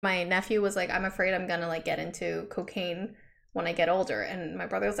My nephew was like, I'm afraid I'm gonna like get into cocaine when I get older. And my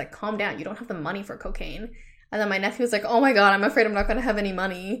brother was like, calm down, you don't have the money for cocaine. And then my nephew was like, oh my god, I'm afraid I'm not gonna have any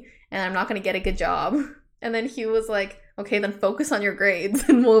money and I'm not gonna get a good job. And then he was like, okay, then focus on your grades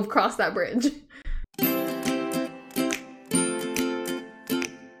and we'll cross that bridge.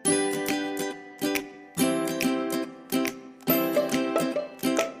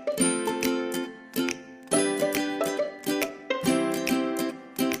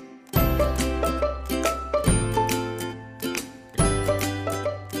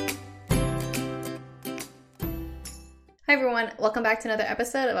 Hi everyone, welcome back to another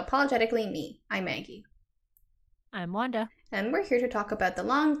episode of Apologetically Me. I'm Maggie. I'm Wanda. And we're here to talk about the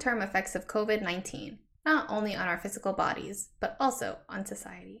long term effects of COVID 19, not only on our physical bodies, but also on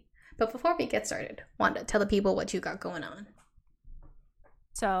society. But before we get started, Wanda, tell the people what you got going on.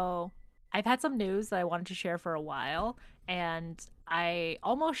 So, I've had some news that I wanted to share for a while, and I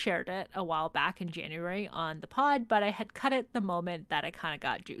almost shared it a while back in January on the pod, but I had cut it the moment that it kind of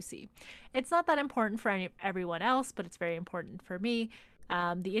got juicy. It's not that important for everyone else, but it's very important for me.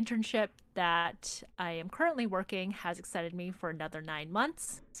 The internship that I am currently working has extended me for another 9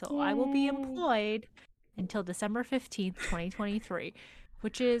 months, so I will be Yay! employed until December 15th, 2023,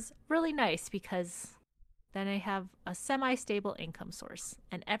 which is really nice because then I have a semi stable income source.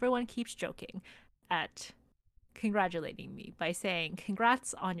 And everyone keeps joking at congratulating me by saying,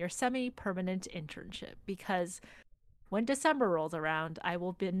 congrats on your semi permanent internship. Because when December rolls around, I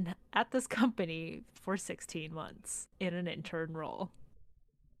will be at this company for 16 months in an intern role.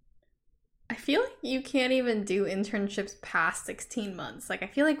 I feel like you can't even do internships past 16 months. Like, I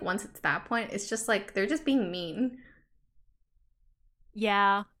feel like once it's that point, it's just like they're just being mean.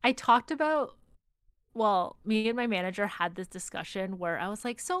 Yeah, I talked about, well, me and my manager had this discussion where I was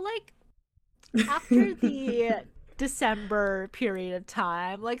like, so, like, after the December period of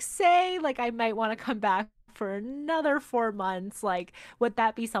time, like say like I might want to come back for another 4 months, like would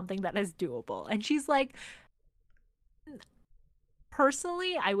that be something that is doable? And she's like,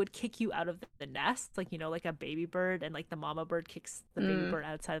 personally, I would kick you out of the nest, like like a baby bird and like the mama bird kicks the baby Mm. bird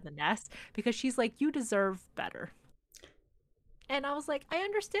outside of the nest because she's like, you deserve better. And I was like, I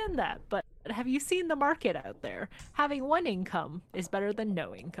understand that, but have you seen the market out there? Having one income is better than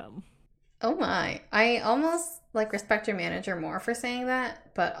no income. Oh my. I almost like respect your manager more for saying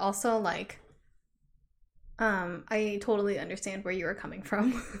that, but also like I totally understand where you were coming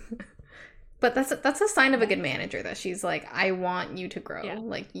from. But that's a sign of a Yeah. good manager that she's like, I want you to grow. Yeah.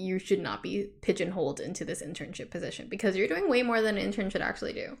 Like you should not be pigeonholed into this internship position because you're doing way more than an intern should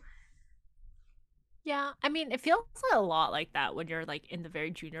actually do. Yeah, I mean, it feels a lot like that when you're like in the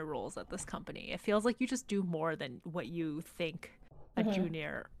very junior roles at this company. It feels like you just do more than what you think a Hmm.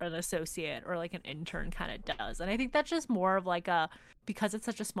 junior or an associate or like an intern kind of does. And I think that's just more of like a, because it's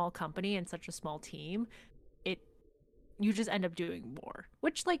such a small company and such a small team, it you just end up doing more.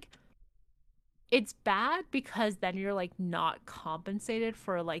 Which like it's bad because then you're like not compensated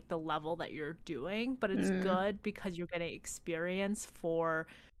for like the level that you're doing, but it's Mm. good because you're getting experience for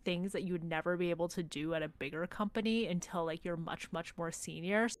things that you would never be able to do at a bigger company until like you're much much more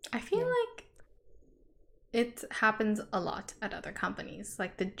senior. I feel like it happens a lot at other companies.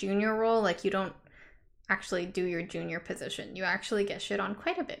 Like the junior role, like you don't actually do your junior position. You actually get shit on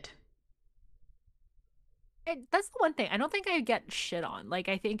quite a bit. That's the one thing. I don't think I get shit on. Like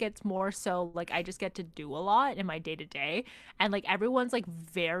I think it's more so like I just get to do a lot in my day to day, and like everyone's like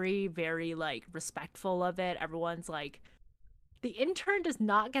very very like respectful of it. Everyone's like, the intern does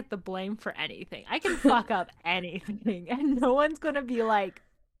not get the blame for anything. I can fuck up anything, and no one's gonna be like,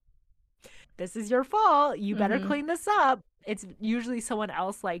 this is your fault. You better Hmm. clean this up. It's usually someone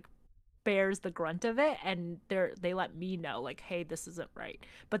else like bears the grunt of it, and they let me know like, hey, this isn't right.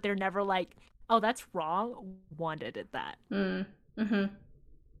 But they're never like, oh, that's wrong. Wanda did that. Mm. Hmm.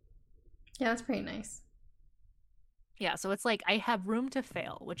 Yeah, that's pretty nice. Yeah, so it's like I have room to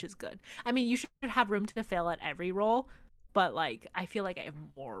fail, which is good. I mean, you should have room to fail at every role, but like I feel like I have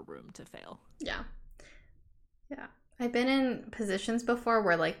more room to fail. Yeah. Yeah. I've been in positions before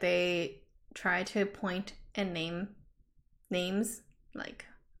where like they try to point and name names like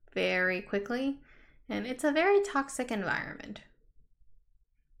very quickly, and it's a very toxic environment.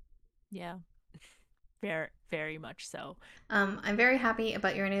 Yeah, very very much so. I'm very happy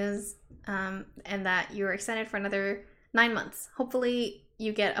about your news, and that you're extended for another 9 months. Hopefully,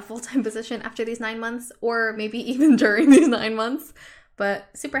 you get a full time position after these 9 months, or maybe even during these 9 months. But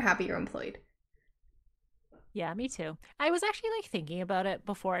super happy you're employed. Yeah, me too. I was actually like thinking about it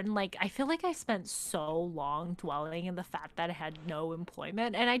before, and like I feel like I spent so long dwelling in the fact that I had no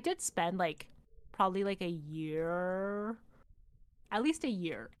employment, and I did spend like probably like a year at least a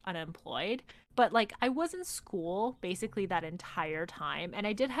year unemployed. But like I was in school basically that entire time, and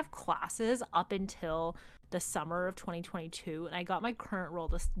I did have classes up until the summer of 2022, and I got my current role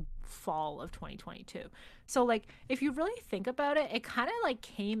this fall of 2022. So like if you really think about it, it kind of like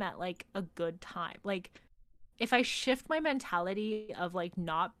came at like a good time. Like if I shift my mentality of like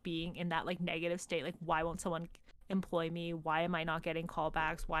not being in that like negative state, like why won't someone employ me? Why am I not getting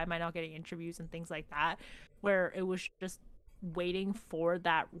callbacks? Why am I not getting interviews and things like that? Where it was just waiting for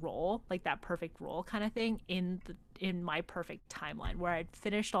that role, like that perfect role kind of thing in my perfect timeline where I'd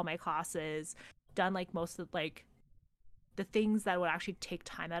finished all my classes, done like most of like the things that would actually take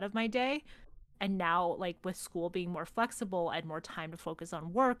time out of my day. And now like with school being more flexible, I had more time to focus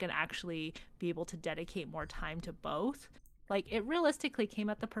on work and actually be able to dedicate more time to both. Like it realistically came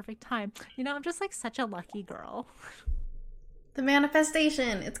at the perfect time. I'm just like such a lucky girl. The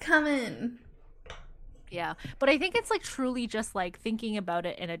manifestation, it's coming. Yeah, but I think it's like truly just like thinking about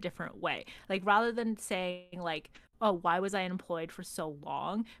it in a different way. Like rather than saying like, "Oh, why was I unemployed for so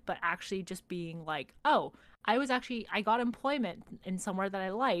long?" but actually just being like, "Oh, I got employment in somewhere that I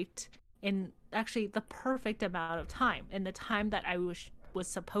liked in actually the perfect amount of time, in the time that I was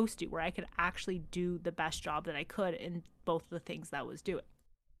supposed to, where I could actually do the best job that I could in both the things that I was doing."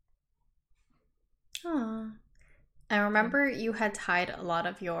 Aww. I remember you had tied a lot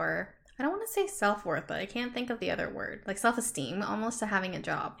of your, I don't want to say self-worth, but I can't think of the other word, like self-esteem almost to having a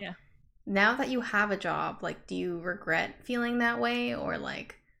job. Yeah. Now that you have a job, like, do you regret feeling that way, or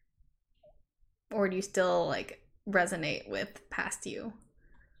like, or do you still like resonate with past you?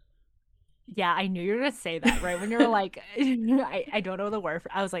 Yeah, I knew you were gonna say that, right? When you were like, I don't know the word.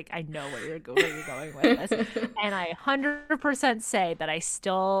 I was like, I know where you're going with this, and I 100% say that I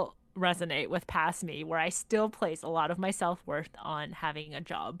still resonate with past me, where I still place a lot of my self worth on having a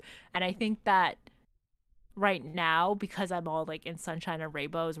job, and I think that right now, because I'm all like in sunshine and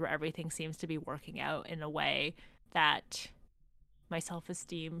rainbows, where everything seems to be working out in a way that my self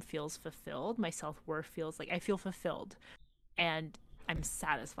esteem feels fulfilled, my self worth feels like I feel fulfilled, and I'm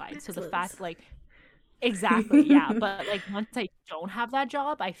satisfied. So the Excellent. fact like exactly, yeah. But like once I don't have that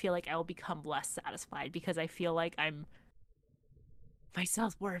job, I feel like I will become less satisfied because I feel like my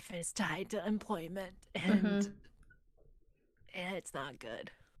self worth is tied to employment and Mm-hmm. it's not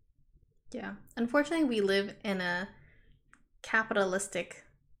good. Yeah. Unfortunately, we live in a capitalistic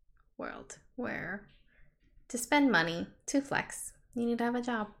world where to spend money, to flex, you need to have a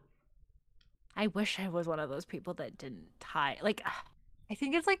job. I wish I was one of those people that didn't tie like I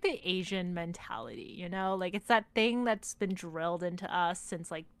think it's like the Asian mentality, Like it's that thing that's been drilled into us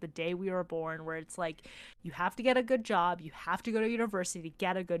since like the day we were born where it's like you have to get a good job, you have to go to university to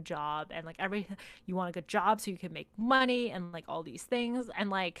get a good job and like you want a good job so you can make money and like all these things and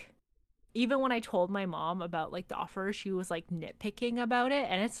like even when I told my mom about like the offer, she was like nitpicking about it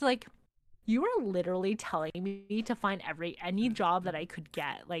and it's like you were literally telling me to find any job that I could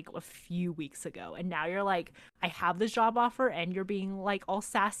get like a few weeks ago. And now you're like, I have this job offer and you're being like all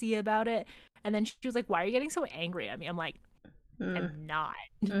sassy about it. And then she was like, why are you getting so angry at me? I'm like, Mm. I'm not.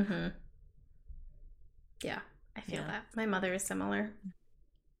 Mm-hmm. Yeah, I feel Yeah. that. My mother is similar.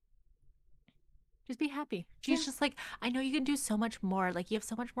 Just be happy. Yeah. She's just like, I know you can do so much more. Like you have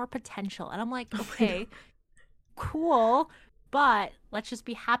so much more potential. And I'm like, I know. okay, cool. But let's just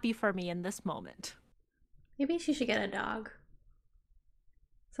be happy for me in this moment. Maybe she should get a dog.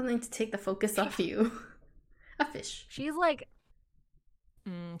 Something to take the focus She off you. A fish. she's like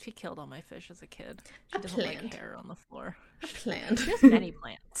she killed all my fish as a kid. A She doesn't like plant. hair on the floor. A plant. She has many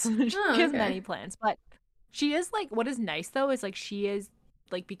plants. She Oh, has okay. many plants, but she is like what is nice though is like she is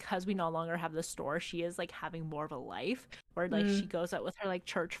like because we no longer have the store, she is like having more of a life where like she Mm. goes out with her like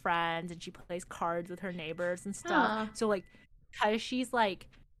church friends and she plays cards with her neighbors and stuff. Ah. So like because she's like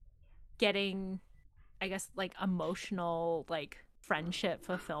getting I guess like emotional like friendship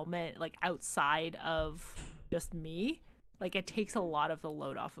fulfillment like outside of just me. Like it takes a lot of the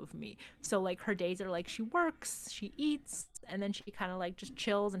load off of me. So like her days are like she works, she eats, and then she kind of like just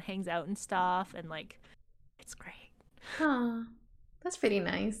chills and hangs out and stuff and like it's great. Ah. That's pretty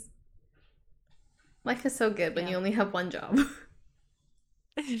nice. Life is so good when Yeah. you only have one job.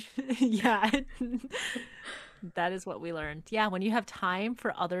 Yeah. That is what we learned. Yeah, when you have time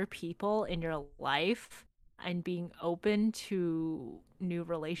for other people in your life and being open to new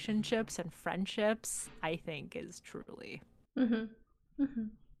relationships and friendships, I think is truly. Mm-hmm. Mm-hmm.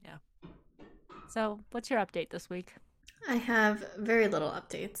 Yeah. So, what's your update this week? I have very little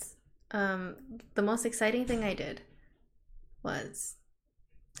updates. Um, the most exciting thing I did was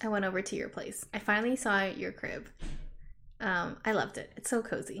I went over to your place. I finally saw your crib. I loved it. It's so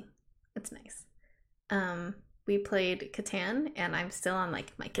cozy. It's nice. Um, we played Catan, and I'm still on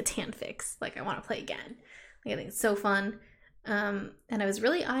like my Catan fix. Like I want to play again. Like I think it's so fun. And I was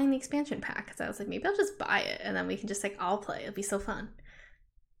really eyeing the expansion pack because I was like, maybe I'll just buy it and then we can just like all play. It'll be so fun.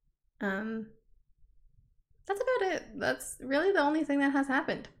 Um, that's about it. That's really the only thing that has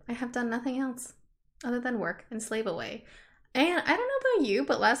happened. I have done nothing else other than work and slave away. And I don't know about you,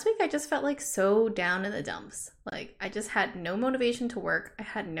 but last week I just felt like so down in the dumps. Like I just had no motivation to work. I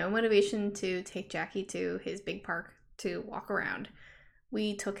had no motivation to take Jackie to his big park to walk around.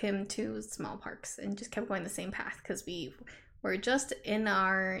 We took him to small parks and just kept going the same path because we were just in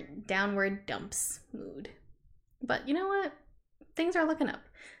our downward dumps mood. But you know what? Things are looking up.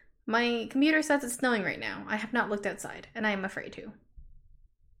 My computer says it's snowing right now. I have not looked outside, and I am afraid to.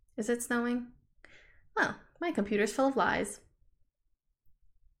 Is it snowing? Well, my computer's full of lies.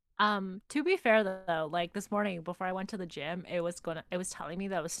 To be fair though, like this morning before I went to the gym, it was telling me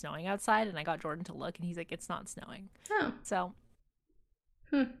that it was snowing outside and I got Jordan to look and he's like, it's not snowing. Oh, So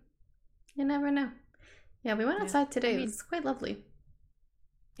you never know. Yeah, we went yeah. outside I today. It mean, was quite lovely.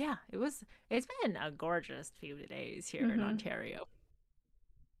 yeah, it's been a gorgeous few days here in Mm-hmm. Ontario.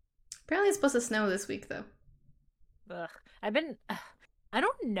 Apparently, it's supposed to snow this week, though. Ugh. I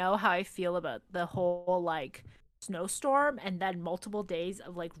don't know how I feel about the whole like snowstorm and then multiple days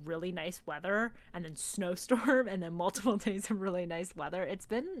of like really nice weather and then snowstorm and then multiple days of really nice weather. It's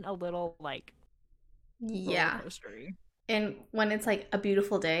been a little like roller Yeah. coastery. And when it's like a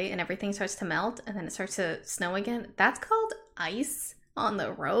beautiful day and everything starts to melt and then it starts to snow again, that's called ice on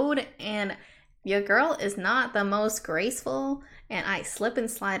the road. And your girl is not the most graceful. And I slip and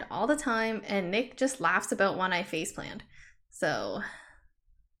slide all the time. And Nick just laughs about when I face plant. So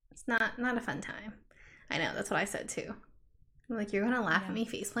it's not a fun time. I know, that's what I said too. I'm like, you're gonna laugh at Yeah. me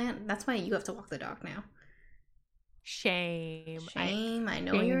face plant? That's why you have to walk the dog now. Shame. Shame, I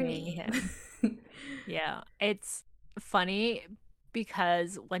know your Shaming name. him. Yeah. It's funny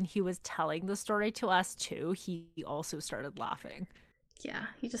because when he was telling the story to us too, he also started laughing. Yeah,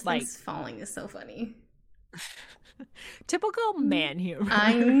 he just Like thinks falling is so funny. typical man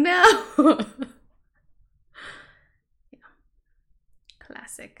I humor. know. Yeah,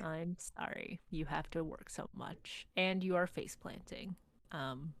 classic. I'm sorry. You have to work so much. And you are face planting.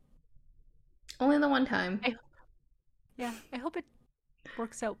 Um Only the one time. I yeah, I hope it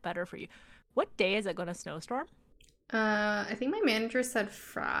works out better for you. What day is it gonna snowstorm? I think my manager said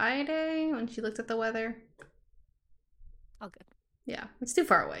Friday when she looked at the weather. Oh good. Yeah, it's too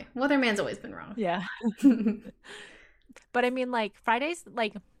far away. Weatherman's always been wrong. Yeah. But I mean like Fridays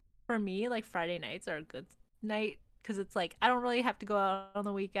like for me like Friday nights are a good night because it's like I don't really have to go out on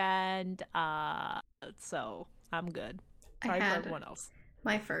the weekend. So I'm good. I Sorry for had everyone else.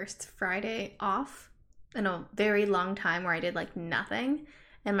 my first Friday off in a very long time where I did like nothing.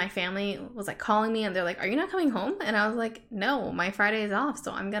 And my family was like calling me and they're like, "Are you not coming home?" And I was like, "No, my Friday is off,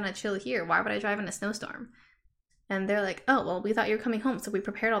 so I'm gonna chill here. Why would I drive in a snowstorm?" And they're like, "Oh, well, we thought you were coming home, so we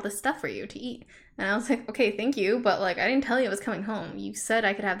prepared all this stuff for you to eat." And I was like, "Okay, thank you, but like I didn't tell you I was coming home. You said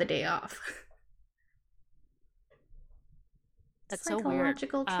I could have the day off." That's so weird.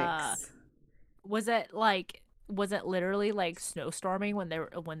 Psychological tricks. Was it literally like snowstorming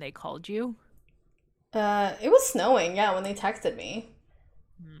when they called you? It was snowing, yeah, when they texted me.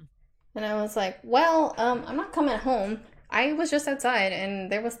 Hmm, And I was like, "Well, I'm not coming home. I was just outside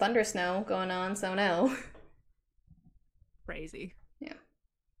and there was thunder snow going on, so no." crazy. Yeah.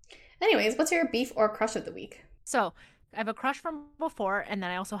 Anyways, what's your beef or crush of the week? So I have a crush from before, and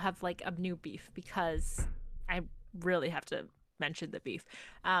then I also have like a new beef because I really have to mention the beef.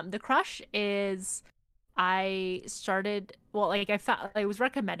 The crush is I started well, like I found it was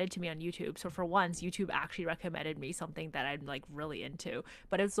recommended to me on YouTube. So for once, YouTube actually recommended me something that I'm like really into.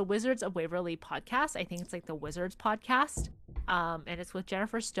 But it's the Wizards of Waverly podcast. I think it's like the Wizards podcast. And it's with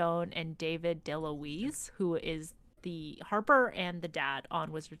Jennifer Stone and David DeLuise, who is the Harper and the dad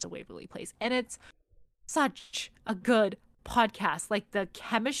on Wizards of Waverly Place. And it's such a good podcast. Like the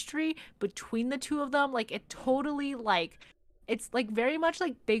chemistry between the two of them, like it totally like it's like very much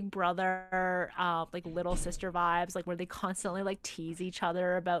like Big Brother, like little sister vibes, like where they constantly like tease each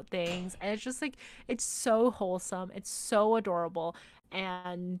other about things, and it's just like it's so wholesome, it's so adorable,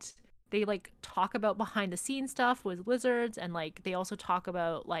 and they like talk about behind the scenes stuff with wizards, and like they also talk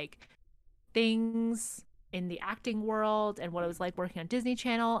about like things in the acting world and what it was like working on Disney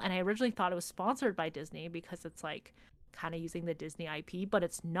Channel. And I originally thought it was sponsored by Disney because it's like kind of using the Disney IP, but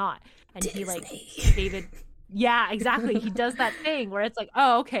it's not. And he like Disney. David yeah, exactly. He does that thing where it's like,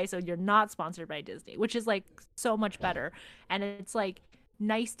 "Oh, okay, so you're not sponsored by Disney," which is like so much better. And it's like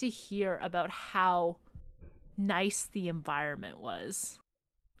nice to hear about how nice the environment was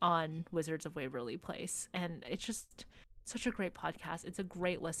on Wizards of Waverly Place. And it's just such a great podcast. It's a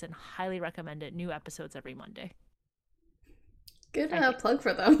great listen. Highly recommend it. New episodes every Monday. Good plug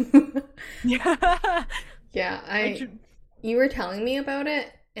for them. Yeah. Yeah, you were telling me about it,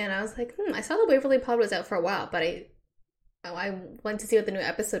 and I was like, I saw the Waverly Pod was out for a while, but I went to see what the new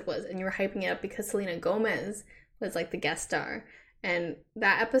episode was, and you were hyping it up because Selena Gomez was like the guest star. And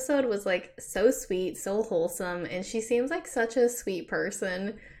that episode was like so sweet, so wholesome, and she seems like such a sweet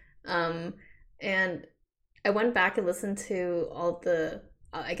person. And I went back and listened to all the,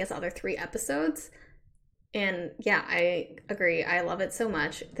 I guess, other 3 episodes. And yeah, I agree. I love it so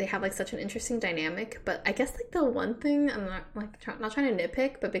much. They have like such an interesting dynamic. But I guess like the one thing I'm not like not trying to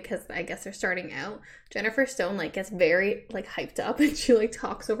nitpick, but because I guess they're starting out, Jennifer Stone like gets very like hyped up and she like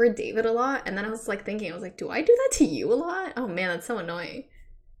talks over David a lot. And then I was like thinking, I was like, do I do that to you a lot? Oh man, that's so annoying.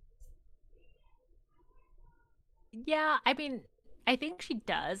 Yeah, I mean, I think she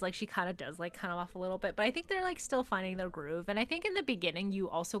does. Like, she kind of does, like, kind of off a little bit. But I think they're, like, still finding their groove. And I think in the beginning, you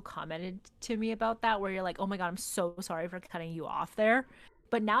also commented to me about that, where you're like, oh my God, I'm so sorry for cutting you off there.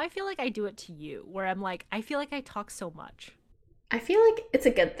 But now I feel like I do it to you, where I'm like, I feel like I talk so much. I feel like it's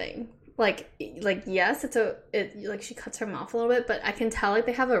a good thing. Like yes, like she cuts her off a little bit, but I can tell like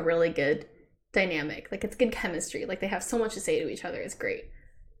they have a really good dynamic. Like it's good chemistry. Like they have so much to say to each other. It's great.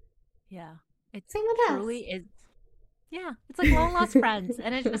 Yeah. It Same with truly is. Yeah, it's like long lost friends,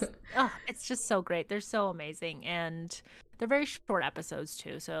 and it's just so great. They're so amazing, and they're very short episodes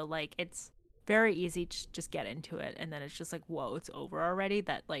too. So like, it's very easy to just get into it, and then it's just like, whoa, it's over already.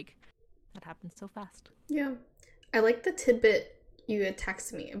 That happens so fast. Yeah, I like the tidbit you had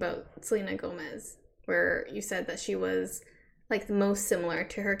texted me about Selena Gomez, where you said that she was like the most similar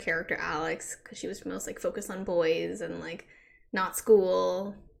to her character Alex because she was most like focused on boys and like not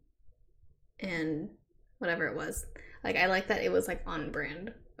school and whatever it was. Like, I like that it was, like, on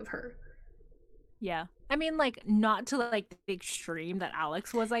brand of her. Yeah. I mean, like, not to, like, the extreme that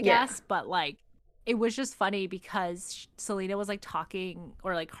Alex was, I Yeah. guess, but, like, it was just funny because Selena was, like, talking,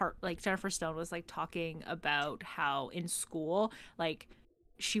 or, like, Jennifer Stone was, like, talking about how in school, like,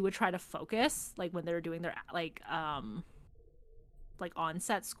 she would try to focus, like, when they were doing their, like on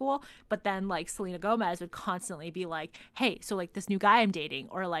set school, but then like Selena Gomez would constantly be like, hey, so like this new guy I'm dating,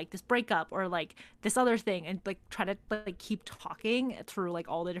 or like this breakup, or like this other thing, and like try to like keep talking through like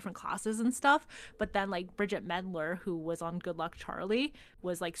all the different classes and stuff. But then like Bridget Mendler, who was on Good Luck Charlie,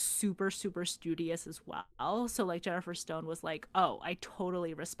 was like super super studious as well. So like Jennifer Stone was like, oh, I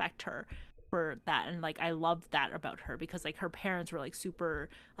totally respect her for that, and like I loved that about her because like her parents were like super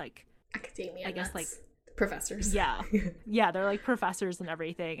like, Academia I guess, like, nuts. Professors. yeah. Yeah, they're like professors and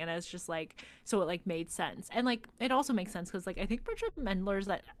everything, and it's just like, so it like made sense. And like it also makes sense because like I think Bridget Mendler's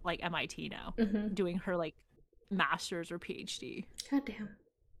at like MIT now, doing her like master's or PhD. God damn.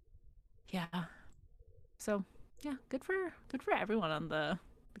 Yeah. So yeah, good for everyone on the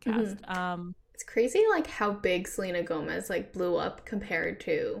cast. It's crazy like how big Selena Gomez like blew up compared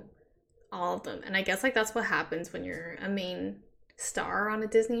to all of them. And I guess like that's what happens when you're a main star on a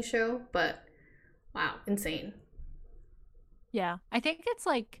Disney show, but wow, insane. Yeah, I think it's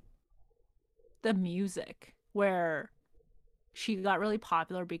like the music where she got really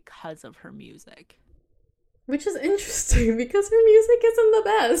popular because of her music. Which is interesting because her music isn't the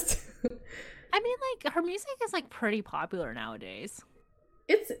best. I mean, like her music is like pretty popular nowadays.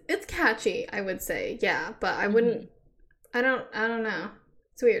 It's catchy, I would say. Yeah, but I wouldn't I don't know.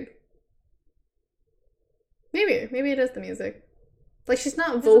 It's weird. Maybe it is the music. Like she's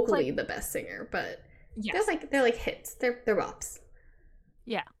not vocally the best singer, but yes, they're like hits. They're bops.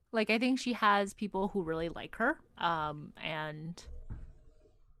 Yeah. Like I think she has people who really like her. And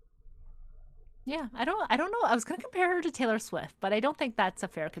yeah, I don't know. I was gonna compare her to Taylor Swift, but I don't think that's a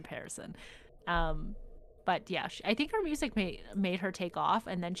fair comparison. But yeah, I think her music made her take off,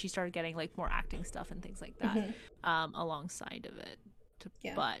 and then she started getting like more acting stuff and things like that alongside of it.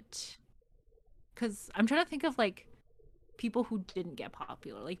 Yeah. But because I'm trying to think of like people who didn't get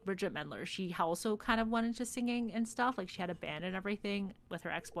popular, like Bridget Mendler. She also kind of went into singing and stuff. Like she had a band and everything with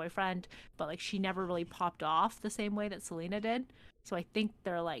her ex-boyfriend, but like she never really popped off the same way that Selena did. So I think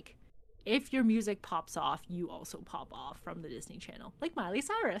they're like, if your music pops off, you also pop off from the Disney Channel, like Miley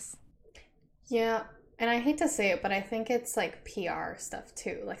Cyrus. Yeah, and I hate to say it, but I think it's like PR stuff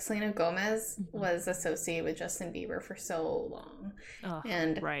too. Like Selena Gomez was associated with Justin Bieber for so long.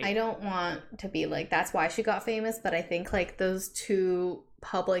 And right. I don't want to be like, that's why she got famous, but I think like those two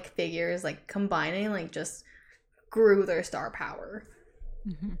public figures like combining like just grew their star power.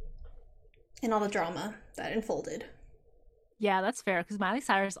 And all the drama that unfolded. Yeah, that's fair, because Miley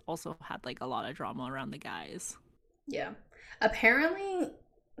Cyrus also had like a lot of drama around the guys. Yeah. Apparently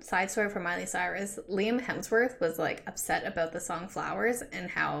side story for Miley Cyrus, Liam Hemsworth was like upset about the song Flowers and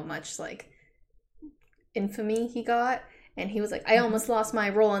how much like infamy he got. And he was like, I almost lost my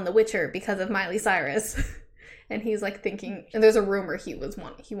role in The Witcher because of Miley Cyrus. And he's like thinking, and there's a rumor he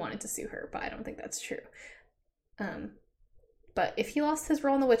wanted to sue her, but I don't think that's true. But if he lost his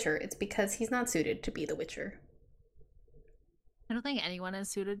role in The Witcher, it's because he's not suited to be The Witcher. I don't think anyone is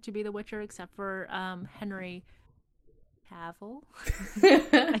suited to be the Witcher except for Henry Cavill.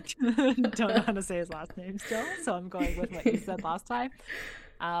 I don't know how to say his last name still, so I'm going with what you said last time.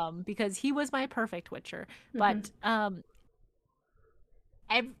 Because he was my perfect Witcher, but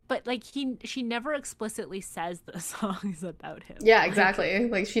but like she never explicitly says the song is about him. Yeah, exactly.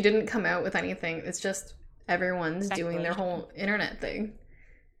 Like she didn't come out with anything. It's just everyone's doing their whole internet thing.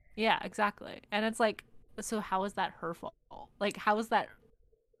 Yeah, exactly. And it's like, so how is that her fault? Like, how is that?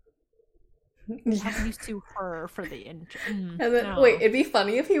 How can you sue her for the injury? And then, wait, it'd be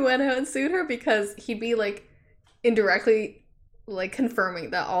funny if he went out and sued her because he'd be like indirectly like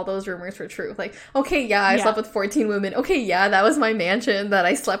confirming that all those rumors were true. Like, okay, yeah, I slept with 14 women. Okay, yeah, that was my mansion that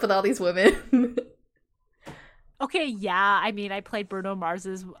I slept with all these women. Okay, yeah, I mean, I played Bruno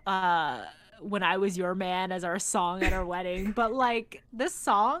Mars's When I Was Your Man as our song at our wedding, but like this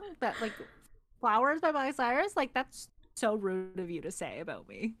song that like Flowers by Miley Cyrus, like that's so rude of you to say about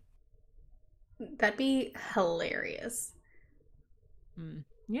me. That'd be hilarious. You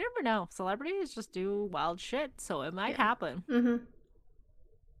never know. Celebrities just do wild shit, so it might happen.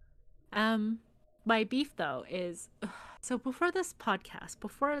 My beef though is, so before this podcast,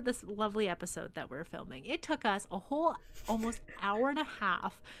 before this lovely episode that we're filming, it took us a whole almost hour and a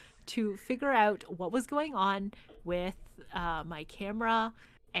half to figure out what was going on with my camera,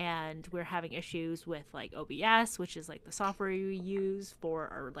 and we're having issues with like OBS, which is like the software we use for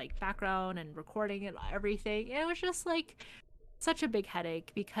our like background and recording and everything. And it was just like such a big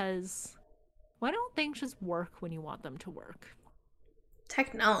headache because why don't things just work when you want them to work?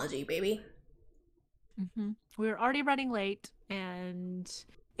 Technology, baby. We were already running late, and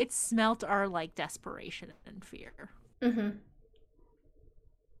it smelt our like desperation and fear.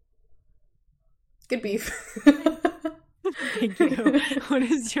 Good beef. Thank you. What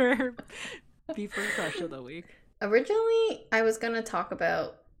is your beef or crush of the week? Originally, I was gonna talk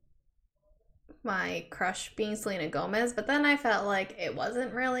about my crush being Selena Gomez, but then I felt like it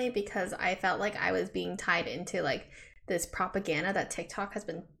wasn't really, because I felt like I was being tied into like this propaganda that TikTok has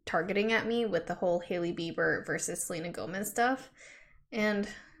been targeting at me with the whole Hailey Bieber versus Selena Gomez stuff. And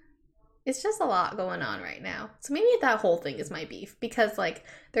it's just a lot going on right now. So maybe that whole thing is my beef, because like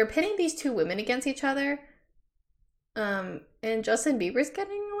they're pitting these two women against each other. And Justin Bieber's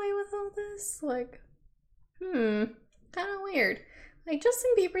getting away with all this. Like, kind of weird. Like,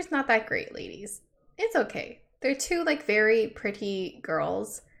 Justin Bieber's not that great, ladies. It's okay. They're two like very pretty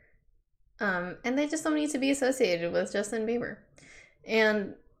girls. And they just don't need to be associated with Justin Bieber.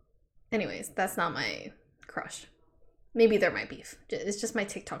 And anyways, that's not my crush. Maybe they're my beef. It's just my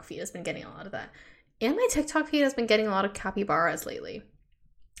TikTok feed has been getting a lot of that. And my TikTok feed has been getting a lot of capybaras lately.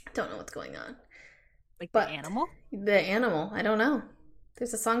 I don't know what's going on. Like the animal? The animal. I don't know.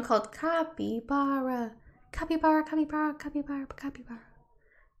 There's a song called Capybara. Capybara, capybara, capybara, capybara.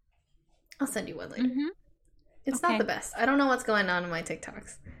 I'll send you one later. It's not the best. I don't know what's going on in my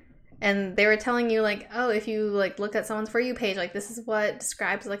TikToks. And they were telling you, like, oh, if you, like, look at someone's For You page, like, this is what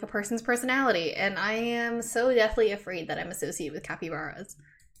describes, like, a person's personality. And I am so deathly afraid that I'm associated with capybaras.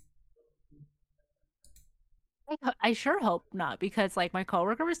 I sure hope not, because, like, my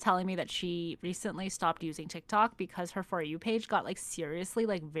coworker was telling me that she recently stopped using TikTok because her For You page got, like, seriously,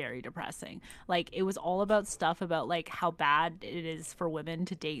 like, very depressing. Like, it was all about stuff about, like, how bad it is for women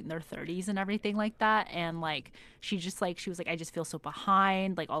to date in their 30s and everything like that. And, like, she was like, I just feel so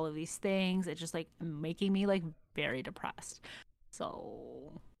behind, like, all of these things. It's just, like, making me, like, very depressed.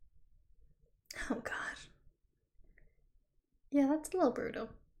 So. Oh, gosh. Yeah, that's a little brutal.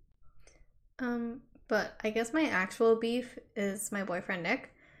 But I guess my actual beef is my boyfriend,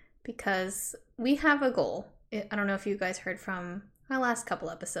 Nick, because we have a goal. I don't know if you guys heard from my last couple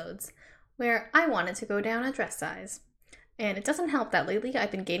episodes, where I wanted to go down a dress size. And it doesn't help that lately I've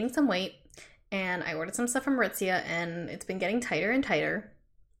been gaining some weight, and I ordered some stuff from Aritzia, and it's been getting tighter and tighter.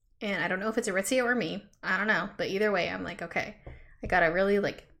 And I don't know if it's Aritzia or me. I don't know. But either way, I'm like, okay, I gotta really,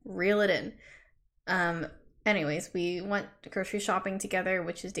 like, reel it in. Anyways, we went grocery shopping together,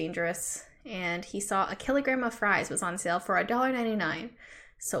 which is dangerous. And he saw a kilogram of fries was on sale for $1.99.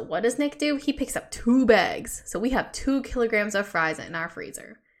 So what does Nick do? He picks up 2 bags. So we have 2 kilograms of fries in our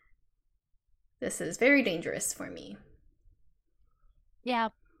freezer. This is very dangerous for me. Yeah,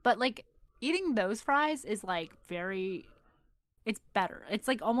 but like eating those fries is like very It's better. It's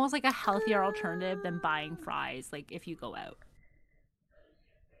like almost like a healthier alternative than buying fries, like if you go out.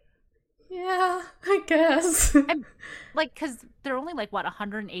 Yeah, I guess. And like, because they're only like what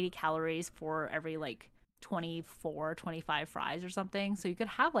 180 calories for every like 24, 25 fries or something. So you could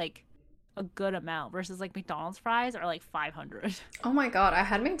have like a good amount versus like McDonald's fries are like 500. Oh my god, I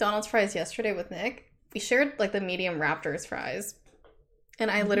had McDonald's fries yesterday with Nick. We shared like the medium Raptors fries.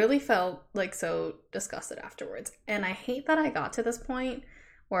 And I Hmm. literally felt like so disgusted afterwards. And I hate that I got to this point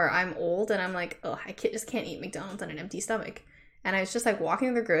where I'm old and I'm like, oh, just can't eat McDonald's on an empty stomach. And I was just like walking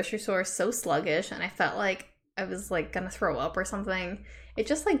to the grocery store so sluggish, and I felt like I was like gonna throw up or something. It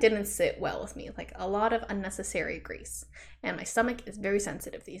just like didn't sit well with me, like a lot of unnecessary grease. And my stomach is very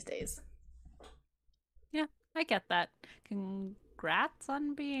sensitive these days. Yeah, I get that. Congrats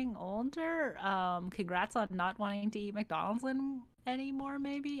on being older. Congrats on not wanting to eat McDonald's anymore,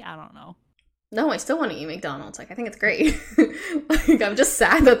 maybe? I don't know. No, I still want to eat McDonald's. Like I think it's great. Like I'm just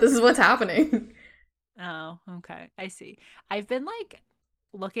sad that this is what's happening. Oh, okay. I see. I've been like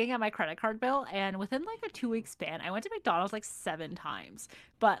looking at my credit card bill, and within like a 2 week span, I went to McDonald's like 7 times.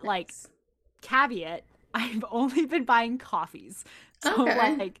 But like, Nice. caveat, I've only been buying coffees. So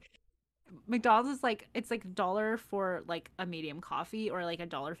Okay. like McDonald's is like it's like a dollar for like a medium coffee or like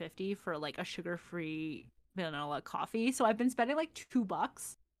 $1.50 for like a sugar-free vanilla coffee. So I've been spending like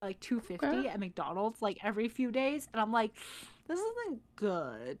 $2, like Okay. 2.50 at McDonald's like every few days, and I'm like, this isn't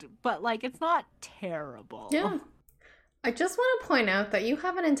good, but like it's not terrible. Yeah. I just want to point out that you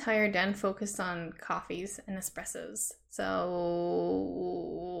have an entire den focused on coffees and espressos. So,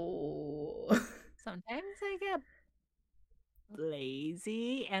 Sometimes I get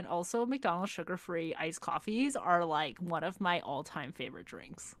lazy, and also McDonald's sugar-free iced coffees are like one of my all-time favorite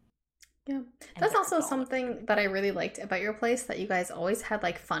drinks, yeah. and That's they're also a dollar. something that I really liked about your place, that you guys always had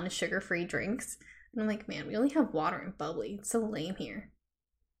like fun sugar-free drinks. And I'm like, man, we only have water and bubbly. It's so lame here.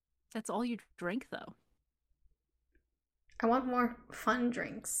 That's all you drink though. I want more fun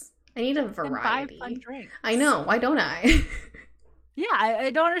drinks. I need a Then buy fun variety. I drinks. know. Why don't I? Yeah,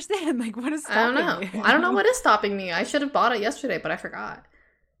 I don't understand. Like, what is I don't stopping know. I don't know you? what is stopping me. I should have bought it yesterday, but I forgot.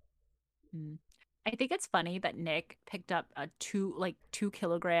 Hmm. I think it's funny that Nick picked up a 2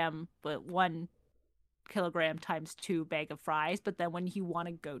 kilogram, but 1 kilogram times two bag of fries. But then when you want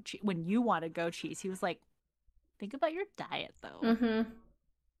to go cheese, he was like, "Think about your diet, though." Mm-hmm.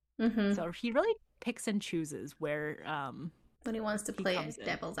 Mm-hmm. So he really picks and chooses where When he wants to he play comes in.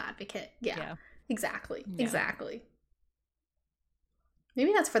 devil's advocate. Yeah, Yeah, exactly. yeah. Exactly.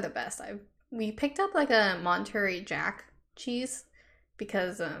 Maybe that's for the best. We picked up like a Monterey Jack cheese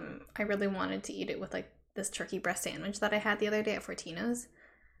because I really wanted to eat it with like this turkey breast sandwich that I had the other day at Fortino's.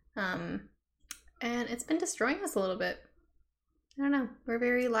 Um and it's been destroying us a little bit. I don't know. We're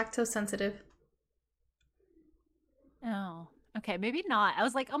very lactose sensitive. Oh, okay. Maybe not. I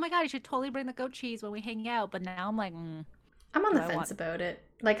was like, oh my god, I should totally bring the goat cheese when we hang out. But now I'm like, I'm on do the I want? fence about it.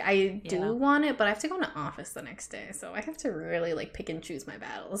 Like I Yeah. do want it, but I have to go into office the next day, so I have to really like pick and choose my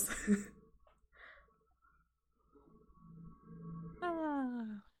battles.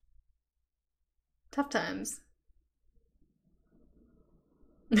 Ah. Tough times.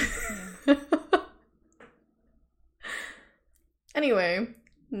 Yeah. Anyway,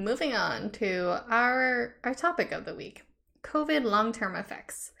 moving on to our topic of the week: COVID long-term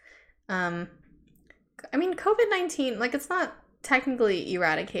effects. Um, I mean, COVID-19, like it's not technically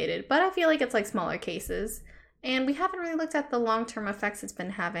eradicated, but I feel like it's like smaller cases, and we haven't really looked at the long-term effects it's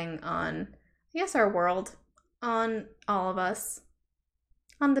been having on, I guess, our world, on all of us,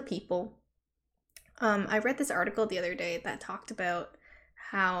 on the people. I read this article the other day that talked about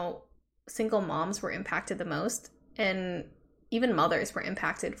how single moms were impacted the most, and even mothers were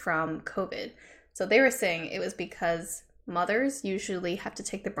impacted from COVID. So they were saying it was because mothers usually have to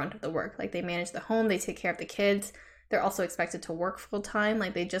take the brunt of the work. Like they manage the home, they take care of the kids. They're also expected to work full time.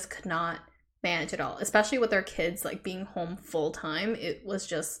 Like they just could not manage it all, especially with their kids like being home full time. It was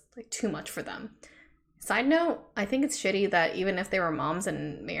just like too much for them. Side note, I think it's shitty that even if they were moms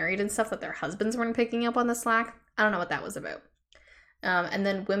and married and stuff, that their husbands weren't picking up on the slack. I don't know what that was about. And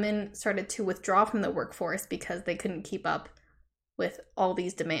then women started to withdraw from the workforce because they couldn't keep up with all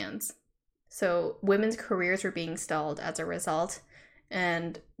these demands. So women's careers were being stalled as a result,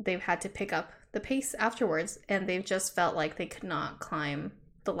 and they've had to pick up the pace afterwards, and they've just felt like they could not climb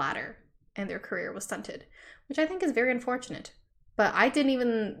the ladder, and their career was stunted, which I think is very unfortunate. But I didn't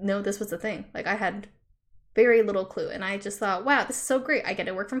even know this was a thing. Like I had very little clue, and I just thought, wow, this is so great. I get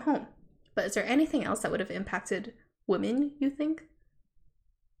to work from home. But is there anything else that would have impacted women, you think?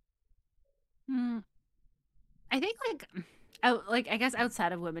 Mm, I think like out like I guess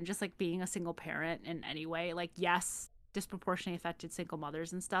outside of women, just like being a single parent in any way, like yes. disproportionately affected single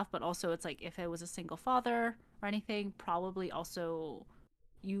mothers and stuff, but also it's like if it was a single father or anything, probably also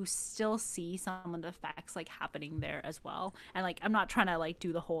you still see some of the effects like happening there as well. And like I'm not trying to like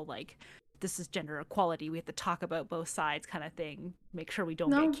do the whole like this is gender equality, we have to talk about both sides kind of thing, make sure we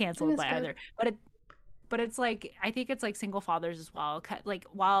don't get No, I think canceled it's by good. either. But it's like I think it's like single fathers as well. Like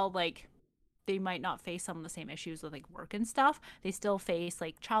while like they might not face some of the same issues with like work and stuff, they still face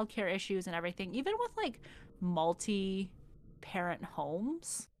like childcare issues and everything, even with like multi parent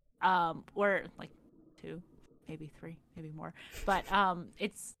homes, or like two, maybe three, maybe more. But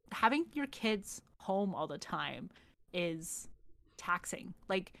it's having your kids home all the time is taxing.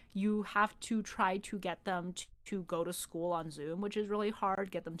 Like you have to try to get them to go to school on Zoom, which is really hard,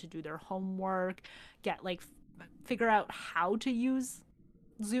 get them to do their homework, get like figure out how to use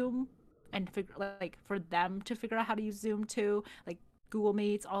Zoom, and figure like for them to figure out how to use Zoom too, like Google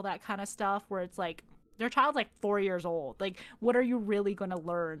Meets, all that kind of stuff, where it's like their child's like 4 years old. Like, what are you really going to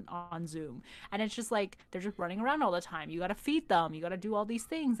learn on Zoom? And it's just like they're just running around all the time. You got to feed them. You got to do all these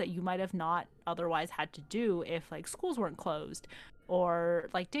things that you might have not otherwise had to do if like schools weren't closed or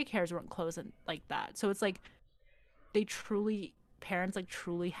like daycares weren't closed and like that. So it's like they truly, parents like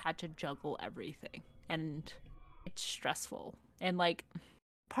truly had to juggle everything. And it's stressful. And like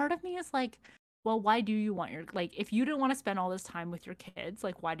part of me is like, well, why do you want your like if you didn't want to spend all this time with your kids,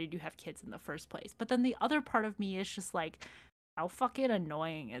 like why did you have kids in the first place? But then the other part of me is just like, how fucking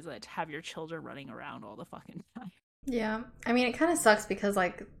annoying is it to have your children running around all the fucking time? Yeah. I mean, it kind of sucks because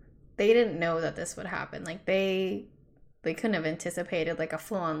like they didn't know that this would happen. Like they couldn't have anticipated like a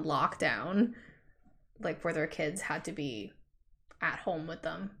full-on lockdown like where their kids had to be at home with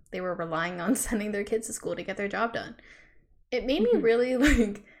them. They were relying on sending their kids to school to get their job done. It made me Mm-hmm. really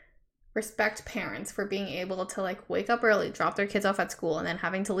like respect parents for being able to like wake up early, drop their kids off at school, and then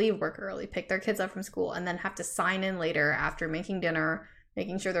having to leave work early, pick their kids up from school, and then have to sign in later after making dinner,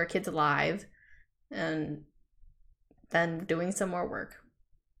 making sure their kids alive, and then doing some more work.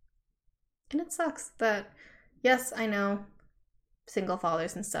 And it sucks that, yes, I know single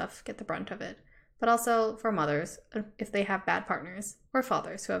fathers and stuff get the brunt of it, but also for mothers, if they have bad partners, or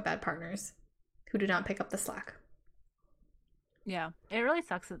fathers who have bad partners who do not pick up the slack. Yeah, it really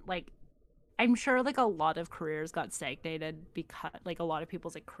sucks that like I'm sure like a lot of careers got stagnated because like a lot of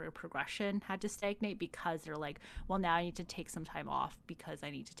people's like career progression had to stagnate because they're like, well, now I need to take some time off because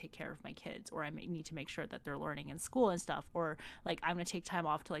I need to take care of my kids, or I need to make sure that they're learning in school and stuff, or like I'm going to take time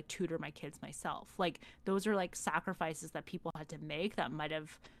off to like tutor my kids myself. Like those are like sacrifices that people had to make that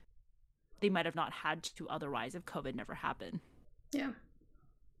they might have not had to otherwise if COVID never happened. Yeah.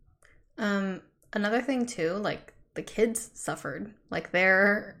 Another thing too, like the kids suffered. Like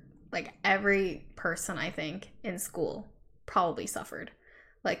they're like every person I think in school probably suffered.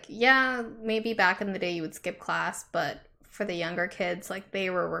 Like, yeah, maybe back in the day you would skip class, but for the younger kids, like they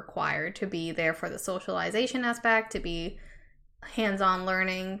were required to be there for the socialization aspect, to be hands-on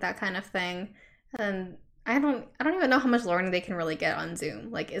learning, that kind of thing. And I don't even know how much learning they can really get on Zoom.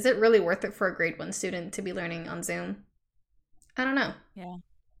 Like, is it really worth it for a grade 1 student to be learning on Zoom? I don't know. Yeah.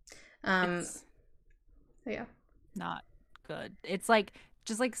 Um, It's so yeah. not good. It's like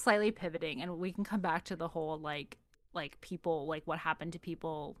just like slightly pivoting, and we can come back to the whole like people like what happened to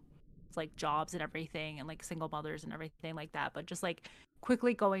people like jobs and everything and like single mothers and everything like that, but just like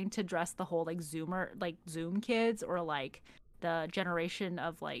quickly going to address the whole like zoomer like Zoom kids, or like the generation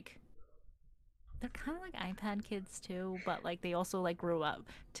of like they're kind of like iPad kids too, but like they also like grew up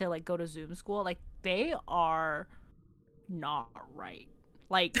to like go to Zoom school. Like they are not right.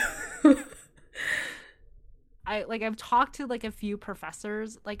 Like I've talked to like a few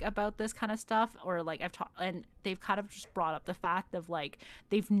professors like about this kind of stuff, or like I've talked and they've kind of just brought up the fact of like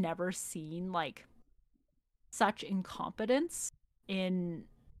they've never seen like such incompetence in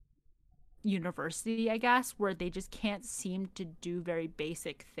university, I guess, where they just can't seem to do very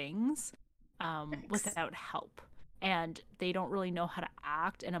basic things Thanks. without help. And they don't really know how to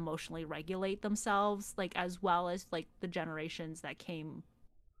act and emotionally regulate themselves, like as well as like the generations that came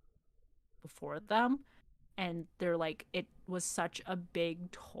before them. And they're like it was such a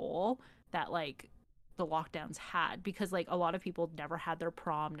big toll that like the lockdowns had, because like a lot of people never had their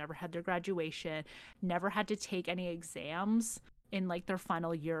prom, never had their graduation, never had to take any exams in like their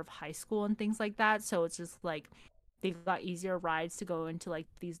final year of high school and things like that. So it's just like they got easier rides to go into like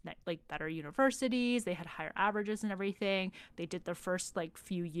these like better universities, they had higher averages and everything. They did their first like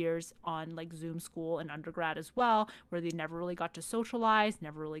few years on like Zoom school and undergrad as well, where they never really got to socialize,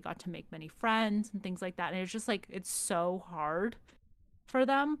 never really got to make many friends and things like that. And it's just like it's so hard for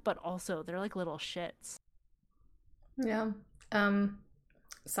them, but also they're like little shits. Yeah. Um,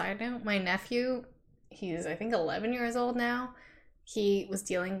 Side note, my nephew, he's I think 11 years old now. He was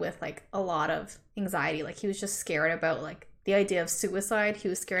dealing with like a lot of anxiety. Like he was just scared about like the idea of suicide. He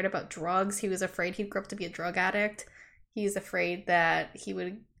was scared about drugs. He was afraid he'd grow up to be a drug addict. He's afraid that he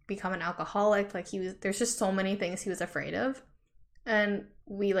would become an alcoholic. Like there's just so many things he was afraid of. And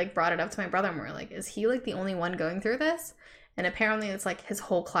we like brought it up to my brother and we're like, is he like the only one going through this? And apparently it's like his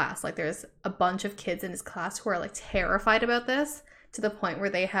whole class. Like there's a bunch of kids in his class who are like terrified about this to the point where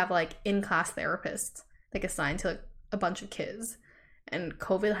they have like in-class therapists like assigned to like, a bunch of kids. And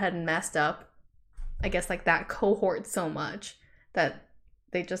COVID had messed up, I guess, like that cohort so much that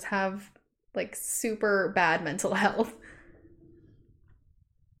they just have like super bad mental health.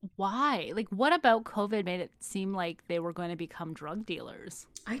 Why? Like, what about COVID made it seem like they were going to become drug dealers?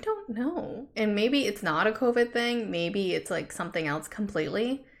 I don't know. And maybe it's not a COVID thing. Maybe it's like something else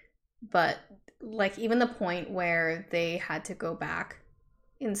completely. But like even the point where they had to go back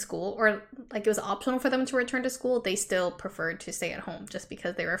in school or like it was optional for them to return to school, they still preferred to stay at home just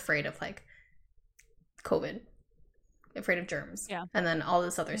because they were afraid of like COVID, afraid of germs. Yeah. And then all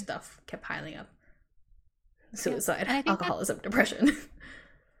this other stuff kept piling up. Suicide, And I think alcoholism, depression.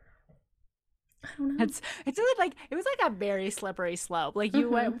 I don't know. it's really like it was like a very slippery slope. Like you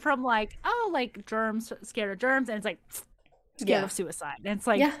went from like, oh, like germs, scared of germs, and it's like scared of suicide. And it's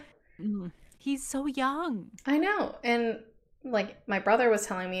like, he's so young. I know. And like my brother was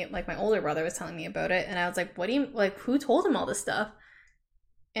telling me, like my older brother was telling me about it, and I was like, what do you like, who told him all this stuff?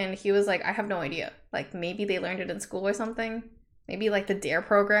 And he was like, I have no idea. Like maybe they learned it in school or something. Maybe like the DARE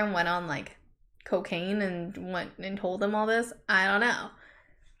program went on like cocaine and went and told them all this. I don't know.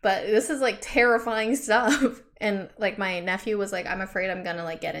 But this is like terrifying stuff. And like my nephew was like, I'm afraid I'm gonna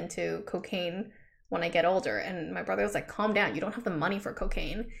like get into cocaine when I get older. And my brother was like, calm down, you don't have the money for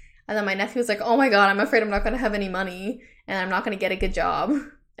cocaine. And then my nephew was like, oh my god, I'm afraid I'm not gonna have any money and I'm not gonna get a good job.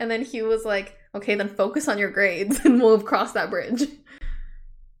 And then he was like, okay, then focus on your grades and we'll cross that bridge.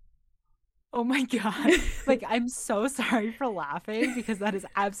 Oh my god. Like, I'm so sorry for laughing because that is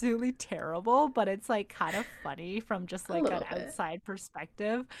absolutely terrible, but it's like kind of funny from just like an outside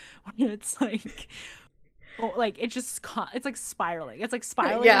perspective when it's like, oh, like it's just it's like spiraling. It's like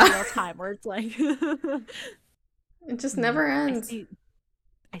spiraling in real time where it's like it just never ends.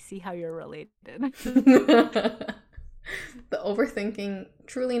 I see how you're related. The overthinking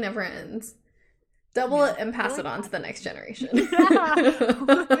truly never ends. Double it and pass it on to the next generation.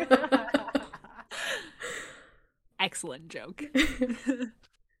 Excellent joke.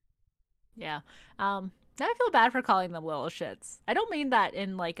 Yeah. Now I feel bad for calling them little shits. I don't mean that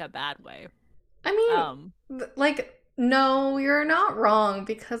in like a bad way. I mean, like, no, you're not wrong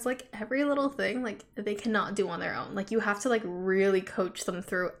because like every little thing, like they cannot do on their own. Like you have to like really coach them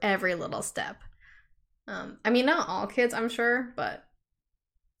through every little step. I mean, not all kids, I'm sure, but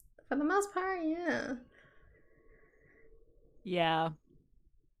for the most part, yeah. Yeah.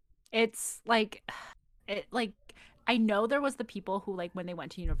 It's like I know there was the people who like when they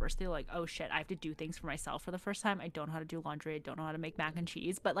went to university like, oh shit, I have to do things for myself for the first time. I don't know how to do laundry, I don't know how to make mac and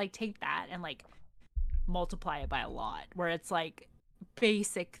cheese, but like take that and like multiply it by a lot where it's like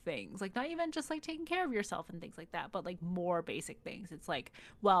basic things, like not even just like taking care of yourself and things like that, but like more basic things. It's like,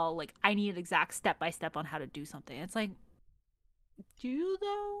 well, like I need an exact step by step on how to do something. It's like, do you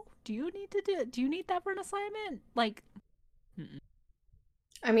though? Do you need that for an assignment? Like,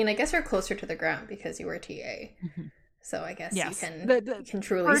 I mean, I guess you're closer to the ground because you were TA. Mm-hmm. So I guess yes. you can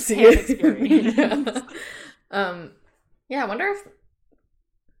truly see it. Experience. Yeah, I wonder if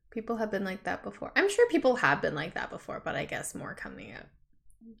people have been like that before. I'm sure people have been like that before, but I guess more coming up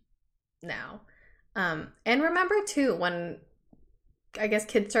now. And remember too, when I guess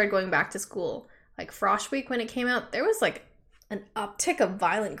kids started going back to school, like Frosh Week when it came out, there was like an uptick of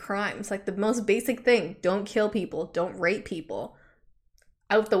violent crimes. Like the most basic thing, don't kill people, don't rape people,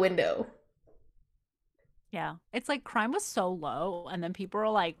 out the window. Yeah. It's like crime was so low and then people are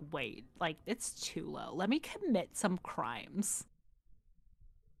like, wait, like it's too low. Let me commit some crimes.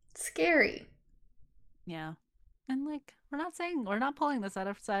 Scary. Yeah. And like we're not pulling this out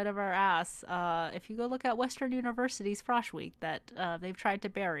of side of our ass. If you go look at Western University's Frosh Week that they've tried to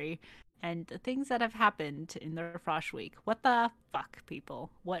bury and the things that have happened in their Frosh Week. What the fuck, people?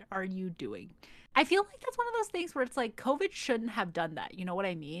 What are you doing? I feel like that's one of those things where it's like COVID shouldn't have done that. You know what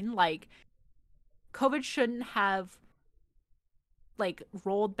I mean? Like COVID shouldn't have like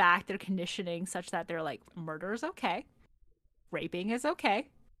rolled back their conditioning such that they're like, murder is okay, raping is okay,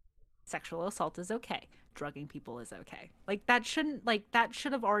 sexual assault is okay, drugging people is okay. Like that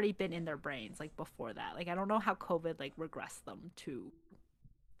should have already been in their brains like before that. Like I don't know how COVID like regressed them to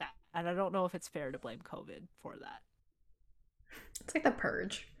that. And I don't know if it's fair to blame COVID for that. It's like the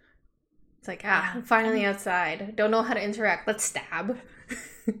purge. It's like, Yeah. I'm I finally mean, outside. Don't know how to interact. Let's stab.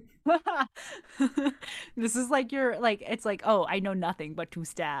 this is like your like it's like, oh, I know nothing but to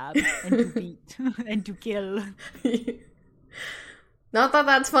stab and to beat and to kill. Not that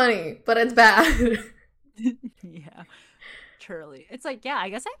that's funny, but it's bad. Yeah, truly. It's like, yeah, I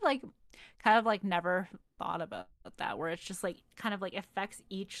guess I've like kind of like never thought about that where it's just like kind of like affects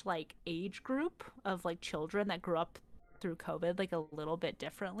each like age group of like children that grew up through COVID like a little bit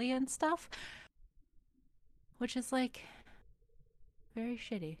differently and stuff, which is like very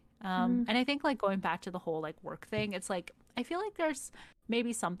shitty. Mm, And I think like going back to the whole like work thing, it's like I feel like there's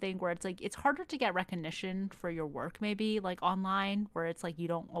maybe something where it's like it's harder to get recognition for your work maybe like online where it's like you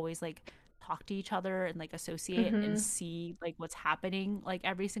don't always like talk to each other and like associate and hmm see like what's happening like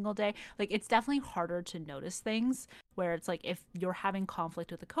every single day. Like it's definitely harder to notice things where it's like if you're having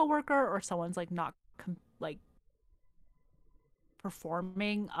conflict with a coworker or someone's like not like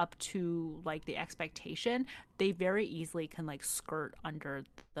performing up to like the expectation, they very easily can like skirt under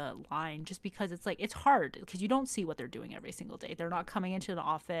the line just because it's like it's hard because you don't see what they're doing every single day. They're not coming into the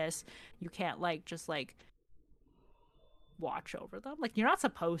office. You can't like just like watch over them. Like you're not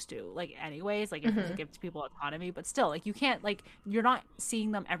supposed to, like anyways, like it hmm gives people autonomy, but still like you can't like you're not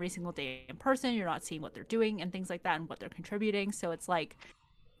seeing them every single day in person. You're not seeing what they're doing and things like that and what they're contributing. So it's like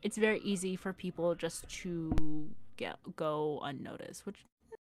it's very easy for people just to go unnoticed, which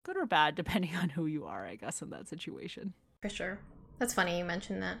good or bad depending on who you are, I guess, in that situation. For sure. That's funny you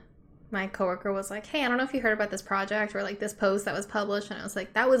mentioned that. My coworker was like, "Hey, I don't know if you heard about this project or like this post that was published." And I was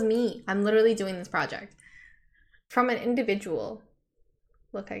like, "That was me. I'm literally doing this project." From an individual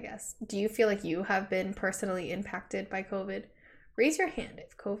look, I guess. Do you feel like you have been personally impacted by COVID? Raise your hand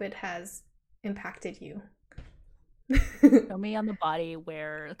if COVID has impacted you. Show me on the body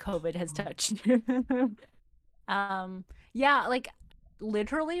where COVID has touched you. Yeah, like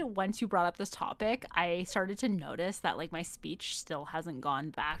literally once you brought up this topic, I started to notice that like my speech still hasn't gone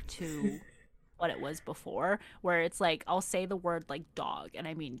back to what it was before, where it's like I'll say the word like dog and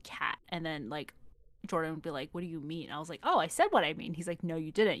I mean cat, and then like Jordan would be like, "What do you mean?" I was like, "Oh, I said what I mean." He's like, "No,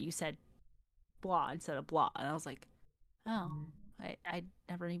 you didn't. You said blah instead of blah." And I was like, "Oh, I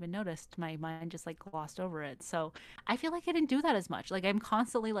never even noticed. My mind just like glossed over it." So I feel like I didn't do that as much. Like I'm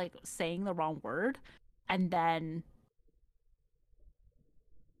constantly like saying the wrong word, and then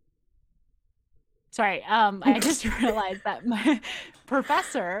sorry, I just realized that my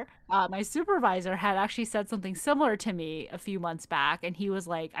professor, my supervisor, had actually said something similar to me a few months back, and he was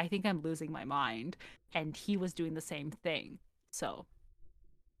like, "I think I'm losing my mind," and he was doing the same thing. So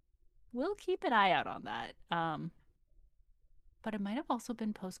we'll keep an eye out on that. But it might have also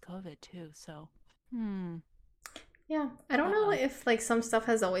been post COVID too. So, hmm. Yeah, I don't Uh know oh. if like some stuff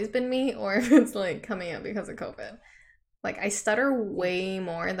has always been me or if it's like coming up because of COVID. Like I stutter Yeah. way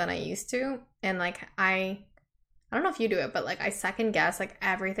more than I used to, and like I don't know if you do it, but like I second guess like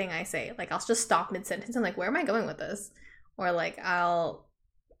everything I say. Like I'll just stop mid sentence and like where am I going with this? Or like I'll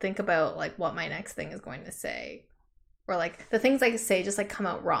think about like what my next thing is going to say. Or like the things I say just like come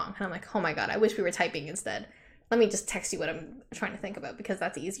out wrong. And I'm like, "Oh my god, I wish we were typing instead. Let me just text you what I'm trying to think about because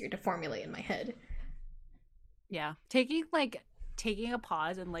that's easier to formulate in my head." Yeah. Taking a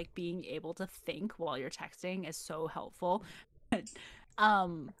pause and like being able to think while you're texting is so helpful.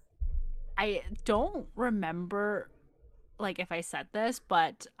 um I don't remember like if I said this,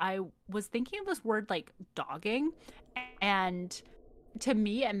 but I was thinking of this word like dogging, and to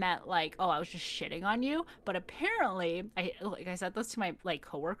me it meant like, oh, I was just shitting on you. But apparently I said this to my like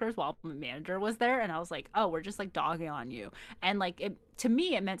coworkers while my manager was there, and I was like, oh, we're just like dogging on you. And like it to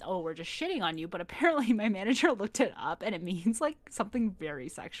me it meant, oh, we're just shitting on you. But apparently my manager looked it up and it means like something very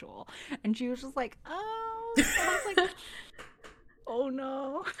sexual. And she was just like, oh, and I was like, oh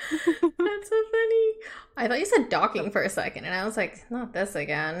no. That's so funny. I thought you said So docking for a second, and I was like, not this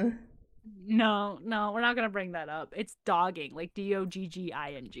again. no, no, we're not gonna bring that up. It's dogging, like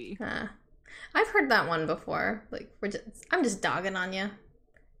DOGGING. Uh, I've heard that one before. Like, I'm just dogging on you.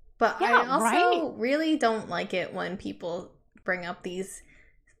 But I Yeah, right. also really don't like it when people bring up these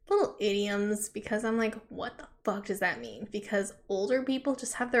little idioms because I'm like, what the fuck does that mean? Because older people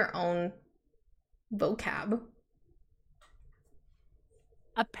just have their own vocab.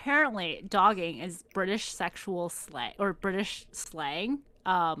 Apparently, dogging is British sexual slang or British slang.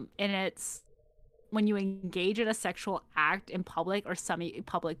 And it's when you engage in a sexual act in public or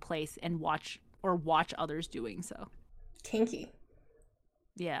semi-public place and watch others doing so. Kinky.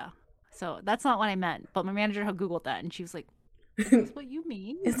 Yeah. So that's not what I meant, but my manager had Googled that and she was like, "Is Is this what you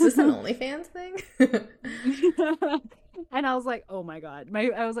mean?" this an OnlyFans thing? And I was like, "Oh my god!"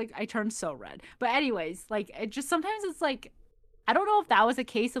 I was like, I turned so red. But anyways, like, it just sometimes it's like I don't know if that was a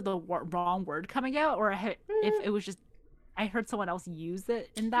case of the wrong word coming out, or if Mm, it was just I heard someone else use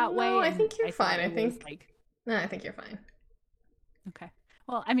it in that no, way, I and think you're I fine. thought I it was think like no, I think you're fine. okay.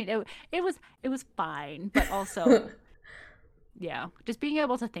 Well, I mean, it was fine, but also yeah, just being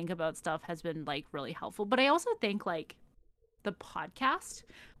able to think about stuff has been like really helpful. But I also think like the podcast,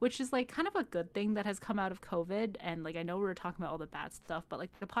 which is like kind of a good thing that has come out of COVID, and like I know we were talking about all the bad stuff, but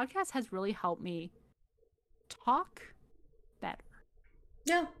like the podcast has really helped me talk better.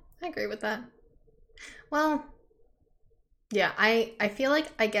 Yeah, I agree with that. Well, yeah, I feel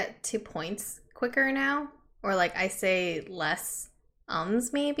like I get to points quicker now, or like I say less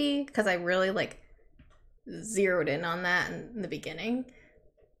maybe because I really like zeroed in on that in the beginning.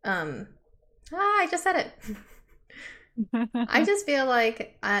 Um, I just said it. I just feel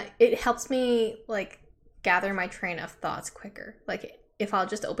like it helps me like gather my train of thoughts quicker. Like if I'll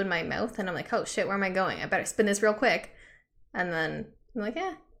just open my mouth and I'm like, oh shit, where am I going? I better spin this real quick, and then I'm like,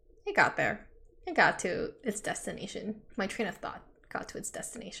 yeah, it got there. It got to its destination. My train of thought got to its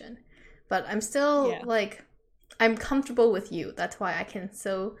destination. But I'm still Yeah. like, I'm comfortable with you. That's why I can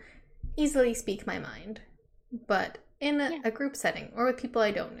so easily speak my mind. But in Yeah. a group setting or with people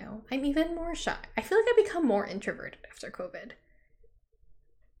I don't know, I'm even more shy. I feel like I become more introverted after COVID.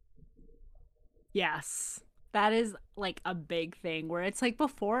 Yes. That is like a big thing where it's like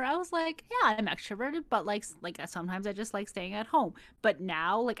before I was like, yeah, I'm extroverted, but like sometimes I just like staying at home. But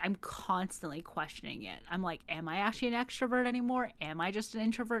now like I'm constantly questioning it. I'm like, am I actually an extrovert anymore? Am I just an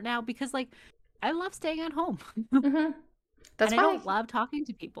introvert now? Because like I love staying at home Hmm. and That's I why, don't love talking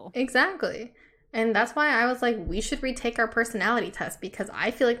to people. exactly. And that's why I was like, we should retake our personality test because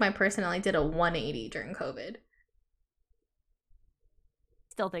I feel like my personality did a 180 during COVID.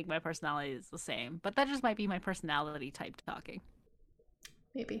 Still think my personality is the same, but that just might be my personality type talking.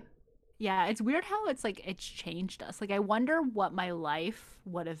 Maybe. Yeah, it's weird how it's like it's changed us. Like I wonder what my life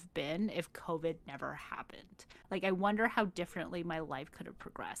would have been if COVID never happened. Like I wonder how differently my life could have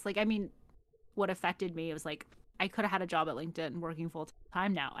progressed. Like I mean, what affected me was like I could have had a job at LinkedIn working full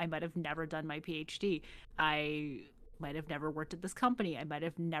time now. I might have never done my PhD. I might have never worked at this company. I might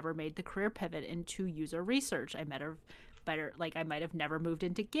have never made the career pivot into user research. I might have better like I might have never moved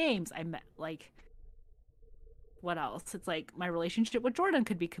into games. I met like what else? It's like my relationship with Jordan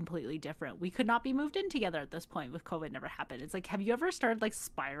could be completely different. We could not be moved in together at this point with COVID never happened. It's like, have you ever started like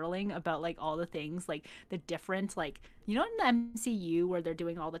spiraling about like all the things, like the different, like, you know, in the MCU where they're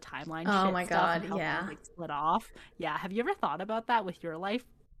doing all the timeline Oh shit my stuff God. and how things Yeah. like split off? Yeah. Have you ever thought about that with your life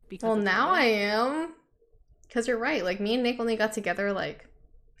Well, because of now I COVID? am. Because you're right. Like, me and Nick only got together like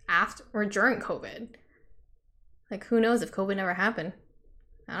after or during COVID. Like, who knows if COVID never happened?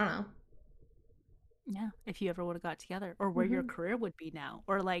 I don't know. Yeah. If you ever would have got together or where your Hmm. career would be now,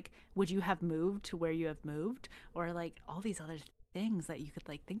 or like, would you have moved to where you have moved, or like all these other things that you could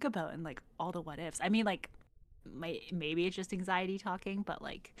like think about and like all the what ifs. I mean, like, maybe it's just anxiety talking, but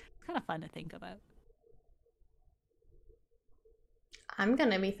like it's kind of fun to think about. I'm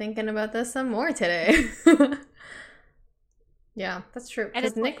gonna be thinking about this some more today. Yeah, that's true. And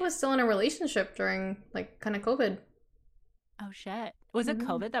Because it's like, Nick was still in a relationship during like kind of COVID. oh shit, was it Hmm.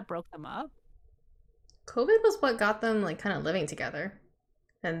 COVID that broke them up? COVID was what got them like kind of living together,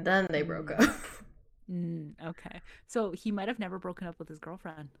 and then they broke Mm, up. okay, so he might have never broken up with his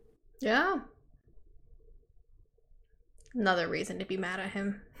girlfriend. Yeah, another reason to be mad at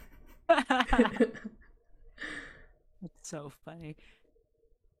him. It's so funny.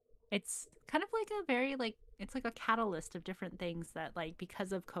 It's kind of like a very like it's like a catalyst of different things that like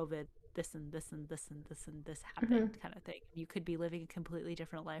because of COVID, this and this and this and this and this Hmm. happened kind of thing. You could be living a completely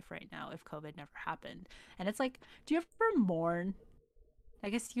different life right now if COVID never happened. And it's like, do you ever mourn? I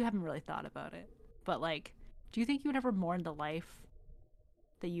guess you haven't really thought about it, but like, do you think you would ever mourn the life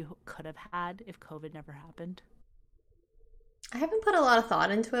that you could have had if COVID never happened? I haven't put a lot of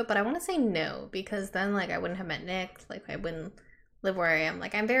thought into it, but I want to say no because then like I wouldn't have met Nick, like I wouldn't live where I am.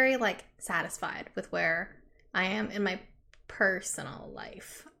 Like I'm very like satisfied with where I am in my personal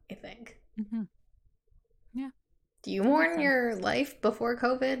life, I think. Hmm. Yeah, Do you that makes mourn sense. your life before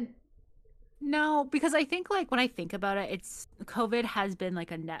COVID? No, because I think like when I think about it, it's COVID has been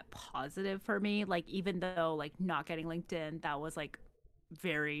like a net positive for me. Like even though like not getting LinkedIn, that was like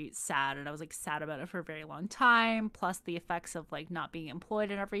very sad and I was like sad about it for a very long time, plus the effects of like not being employed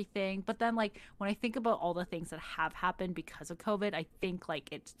and everything. But then like when I think about all the things that have happened because of COVID, I think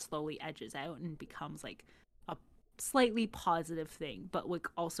like it slowly edges out and becomes like a slightly positive thing, but like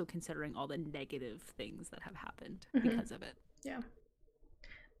also considering all the negative things that have happened Hmm. because of it. Yeah.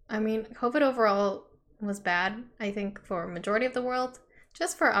 I mean, COVID overall was bad, I think, for a majority of the world.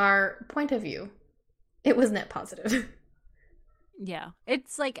 Just for our point of view, it was net positive. Yeah.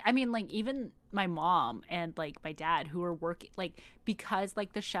 It's like, I mean, like, even my mom and like my dad who were working, like, because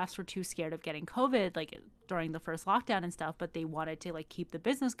like the chefs were too scared of getting COVID, like during the first lockdown and stuff, but they wanted to like keep the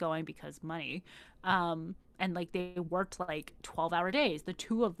business going because money. And like they worked like 12-hour days, the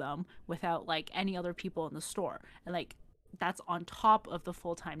two of them, without like any other people in the store. And like, that's on top of the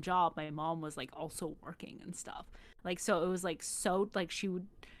full-time job. My mom was like also working and stuff. Like, so it was like, so like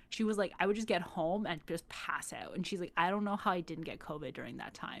she was like, I would just get home and just pass out. And she's like, I don't know how I didn't get COVID during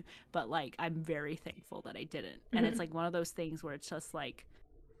that time, but like, I'm very thankful that I didn't. And it's Hmm. like one of those things where it's just like,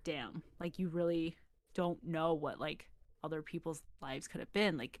 damn, like you really don't know what like other people's lives could have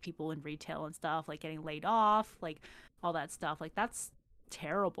been. Like people in retail and stuff, like getting laid off, like all that stuff. Like that's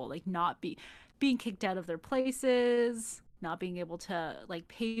terrible. Like being kicked out of their places, not being able to like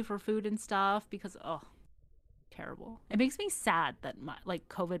pay for food and stuff because, oh, terrible. It makes me sad that like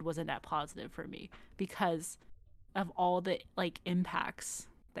COVID was a net positive for me because of all the like impacts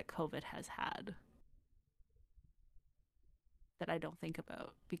that COVID has had that I don't think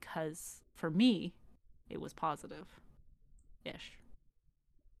about because for me it was positive ish.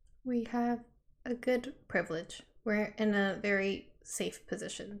 We have a good privilege. We're in a very safe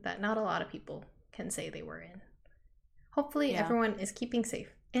position that not a lot of people can say they were in. Hopefully, Yeah. everyone is keeping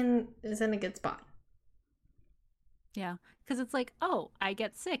safe and is in a good spot. Yeah. Because it's like, oh, I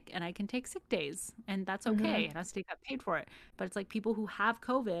get sick and I can take sick days and that's okay. Mm-hmm. And I still get paid for it. But it's like people who have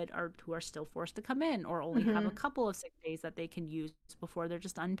COVID are who are still forced to come in or only have a Mm-hmm. couple of sick days that they can use before they're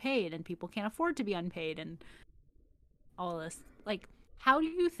just unpaid and people can't afford to be unpaid and all this. Like, how do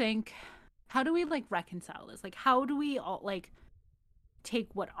you think, how do we like reconcile this? Like, how do we all like take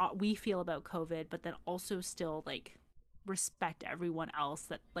what we feel about COVID, but then also still like respect everyone else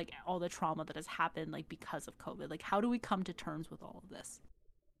that like all the trauma that has happened like because of COVID. Like how do we come to terms with all of this?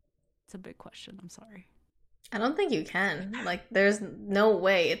 It's a big question. I'm sorry. I don't think you can. Like, there's no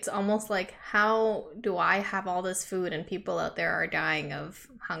way. It's almost like, how do I have all this food and people out there are dying of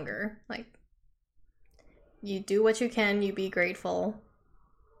hunger? Like, you do what you can, you be grateful.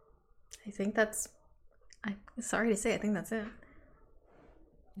 I think that's, I'm sorry to say, I think that's it.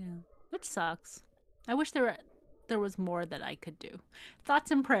 Yeah. Which sucks. I wish there was more that I could do.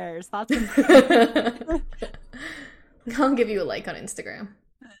 Thoughts and prayers. Thoughts and prayers. I'll give you a like on Instagram.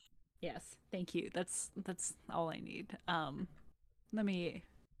 Yes. Thank you. That's all I need. Let me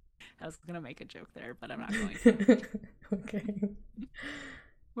I was going to make a joke there, but I'm not going to. Okay.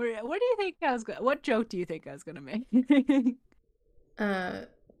 Where do you think I was going? What joke do you think I was going to make? Uh,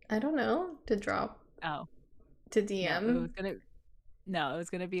 I don't know. To drop Oh, to no, it was DM. gonna no, it was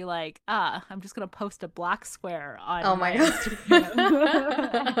gonna be like, I'm just gonna post a black square Oh on my my Instagram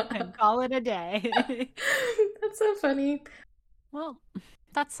god. and call it a day. That's so funny. Well,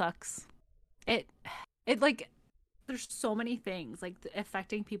 that sucks. It it like there's so many things like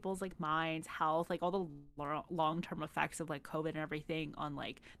affecting people's like minds, health, like all the long-term effects of like COVID and everything on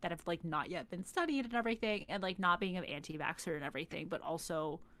like that have like not yet been studied and everything, and like not being an anti-vaxxer and everything, but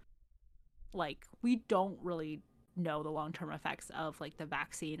also like we don't really know the long-term effects of like the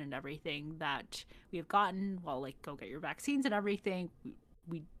vaccine and everything that we have gotten. Well, like go get your vaccines and everything.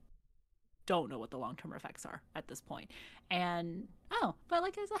 We don't know what the long-term effects are at this point. And oh, but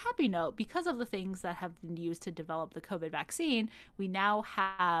like as a happy note, because of the things that have been used to develop the COVID vaccine, we now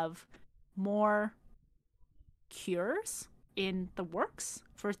have more cures in the works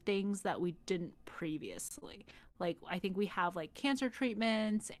for things that we didn't previously. Like I think we have like cancer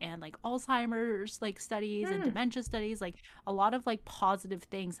treatments and like Alzheimer's like studies and Hmm. dementia studies. Like a lot of like positive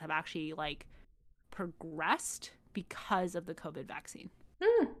things have actually like progressed because of the COVID vaccine.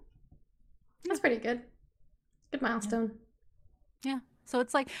 Hmm. Yeah. That's pretty good. Good Yeah. milestone. Yeah. So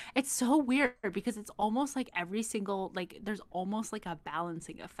it's like it's so weird because it's almost like every single like there's almost like a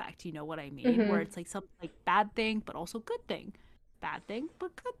balancing effect, you know what I mean? Where Hmm. it's like some like bad thing but also good thing. Bad thing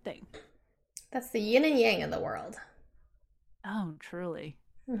but good thing. That's the yin and yang in the world. Oh, truly.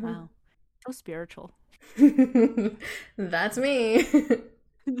 Hmm. Wow. So spiritual. That's me.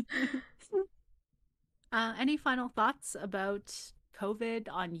 Any final thoughts about COVID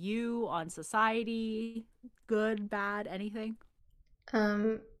on you, on society, good, bad, anything?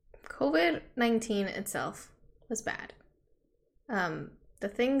 um, COVID-19 itself was bad. The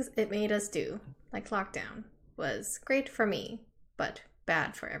things it made us do, like lockdown, was great for me, but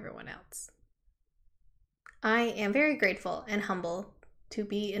bad for everyone else. I am very grateful and humble to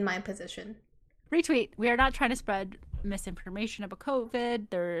be in my position. Retweet. We are not trying to spread misinformation about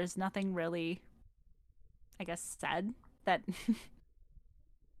COVID. There's nothing really, I guess, said that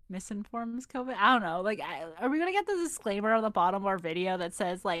misinforms COVID. I don't know. Like, are we gonna get the disclaimer on the bottom of our video that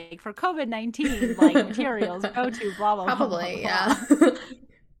says like for COVID-19 like materials go to blah blah Probably, blah yeah.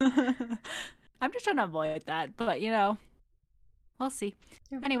 blah blah. I'm just trying to avoid that, but we'll see.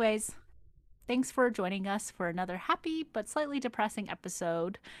 Yeah. Anyways, thanks for joining us for another happy but slightly depressing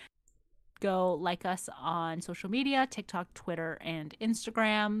episode. Go like us on social media, TikTok, Twitter, and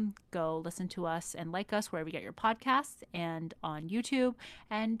Instagram. Go listen to us and like us wherever you get your podcasts and on YouTube.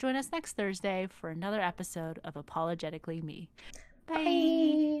 And join us next Thursday for another episode of Apologetically Me.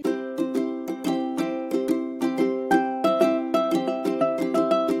 Bye. Bye.